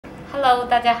Hello，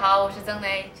 大家好，我是曾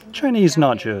雷。 Chinese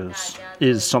nachos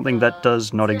is something that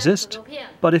does not exist,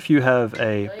 but if you have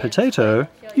a potato,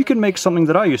 you can make something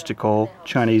that I used to call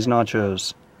Chinese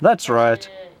nachos. That's right,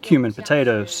 cumin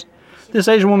potatoes. This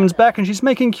Asian woman's back and she's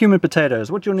making cumin potatoes.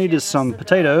 What you'll need is some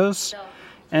potatoes,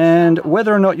 and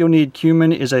whether or not you'll need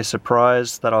cumin is a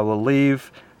surprise that I will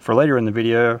leave for later in the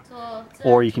video,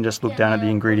 or you can just look down at the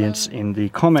ingredients in the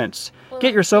comments.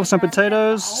 Get yourself some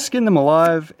potatoes, skin them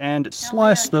alive, and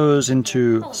slice those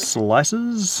into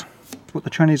slices, what the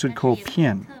Chinese would call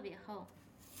pian.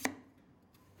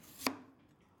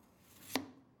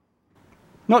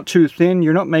 Not too thin,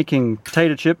 you're not making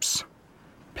potato chips.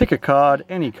 Pick a card,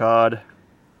 any card.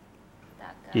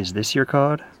 Is this your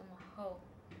card?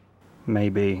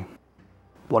 Maybe.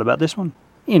 What about this one?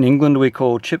 In England we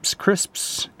call chips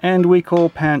crisps, and we call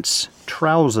pants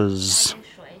trousers.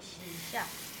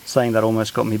 Saying that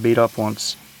almost got me beat up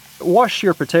once. Wash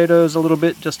your potatoes a little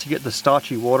bit just to get the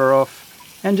starchy water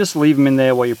off, and just leave them in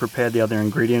there while you prepare the other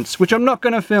ingredients, which I'm not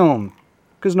going to film,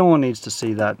 because no one needs to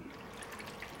see that.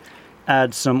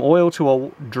 Add some oil to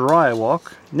a dry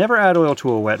wok. Never add oil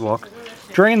to a wet wok.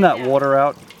 Drain that water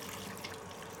out.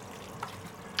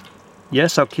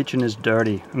 Yes, our kitchen is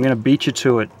dirty. I'm going to beat you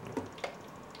to it.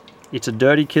 It's a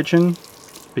dirty kitchen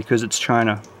because it's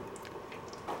China.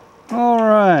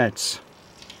 Alright.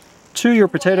 To your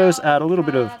potatoes, add a little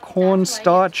bit of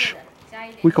cornstarch.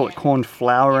 We call it corn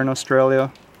flour in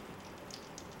Australia.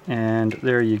 And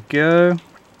there you go.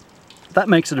 That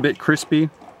makes it a bit crispy.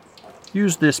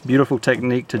 Use this beautiful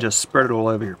technique to just spread it all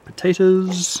over your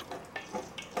potatoes.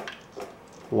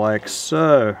 Like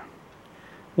so.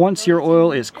 Once your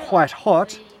oil is quite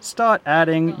hot, start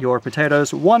adding your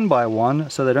potatoes one by one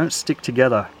so they don't stick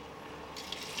together.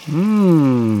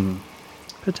 Mmm,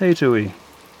 potatoey.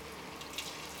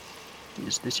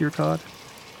 Is this your card?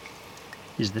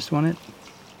 Is this one it?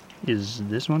 Is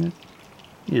this one it?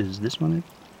 Is this one it?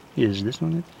 Is this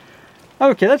one it?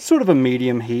 Okay, that's sort of a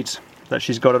medium heat that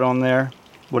she's got it on there,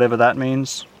 whatever that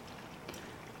means.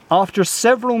 After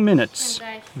several minutes,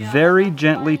 very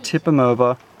gently tip them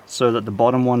over so that the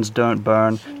bottom ones don't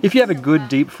burn. If you have a good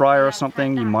deep fryer or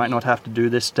something, you might not have to do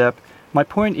this step. My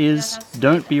point is,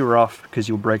 don't be rough because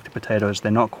you'll break the potatoes.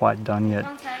 They're not quite done yet.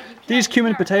 These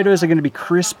cumin potatoes are going to be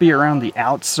crispy around the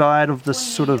outside of this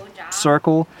sort of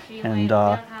circle and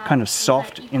kind of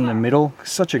soft in the middle.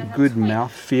 Such a good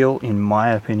mouthfeel in my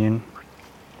opinion.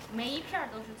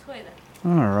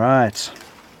 Alright.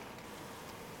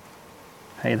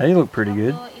 Hey, they look pretty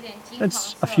good.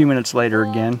 That's a few minutes later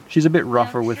again. She's a bit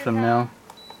rougher with them now.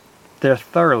 They're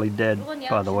thoroughly dead,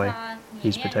 by the way,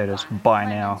 these potatoes, by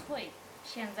now.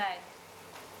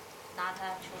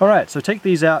 Alright, so take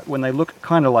these out when they look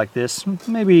kind of like this,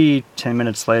 maybe 10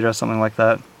 minutes later, something like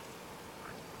that.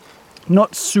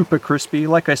 Not super crispy.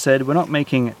 Like I said, we're not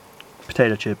making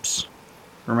potato chips.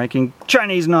 We're making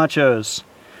Chinese nachos.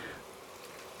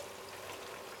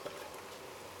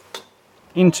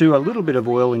 Into a little bit of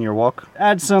oil in your wok.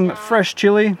 Add some fresh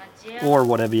chili, or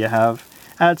whatever you have.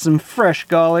 Add some fresh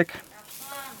garlic.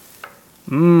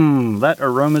 Mmm, that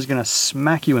aroma's gonna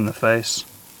smack you in the face.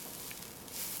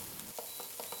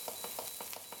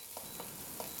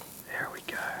 There we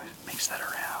go. Mix that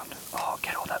around. Oh,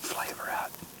 get all that flavor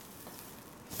out.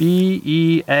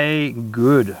 B-E-A,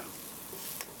 good.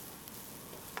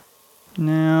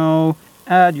 Now,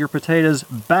 add your potatoes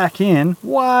back in.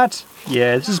 What?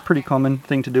 Yeah, this is a pretty common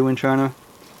thing to do in China.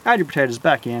 Add your potatoes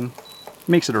back in,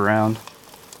 mix it around,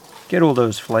 get all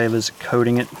those flavors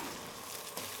coating it.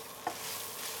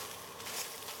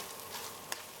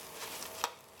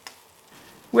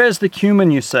 Where's the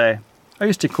cumin, you say? I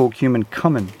used to call cumin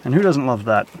cumin, and who doesn't love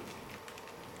that?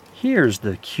 Here's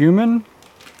the cumin.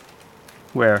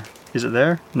 Where? Is it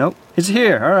there? Nope. It's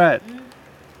here, alright.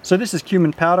 So this is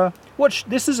cumin powder.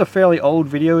 This is a fairly old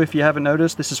video if you haven't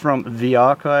noticed. This is from the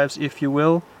archives, if you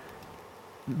will.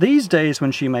 These days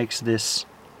when she makes this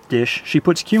dish, she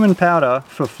puts cumin powder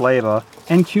for flavor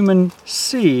and cumin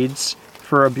seeds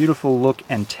for a beautiful look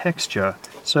and texture.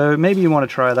 So maybe you want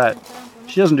to try that.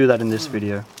 She doesn't do that in this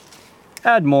video.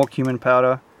 Add more cumin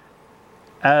powder.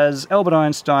 As Albert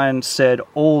Einstein said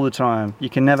all the time, you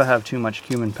can never have too much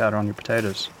cumin powder on your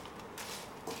potatoes.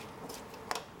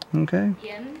 Okay.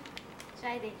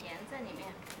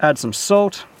 Add some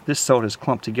salt. This salt is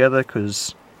clumped together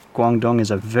because Guangdong is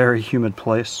a very humid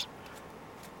place.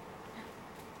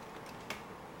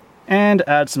 And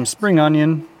add some spring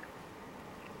onion.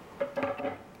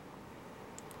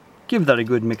 Give that a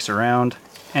good mix around,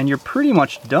 and you're pretty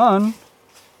much done.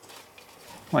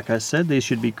 Like I said, these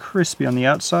should be crispy on the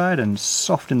outside and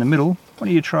soft in the middle. Why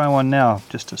don't you try one now,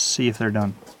 just to see if they're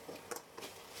done.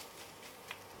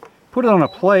 Put it on a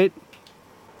plate.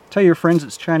 Tell your friends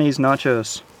it's Chinese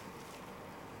nachos.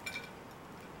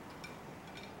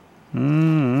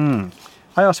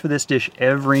 I ask for this dish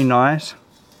every night,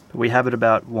 but we have it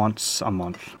about once a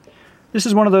month. This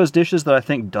is one of those dishes that I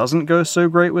think doesn't go so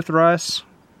great with rice.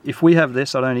 If we have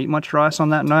this, I don't eat much rice on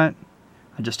that night.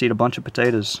 I just eat a bunch of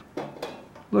potatoes.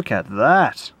 Look at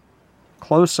that.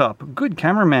 Close up. Good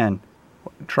cameraman.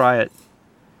 Try it.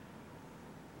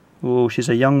 Oh, she's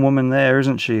a young woman there,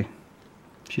 isn't she?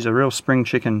 She's a real spring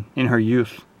chicken in her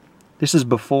youth. This is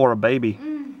before a baby.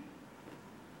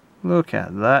 Look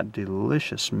at that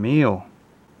delicious meal.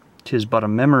 'Tis but a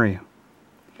memory.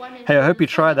 Hey, I hope you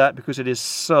try that because it is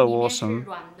so awesome.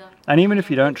 And even if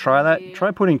you don't try that, try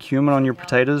putting cumin on your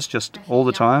potatoes just all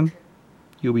the time.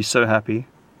 You'll be so happy.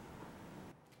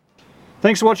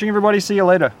 Thanks for watching, everybody. See you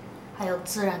later. 还有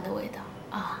孜然的味道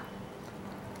啊。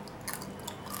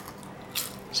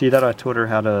 See that I taught her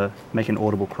how to make an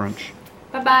audible crunch.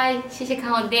 拜拜，谢谢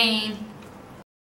看我的电影。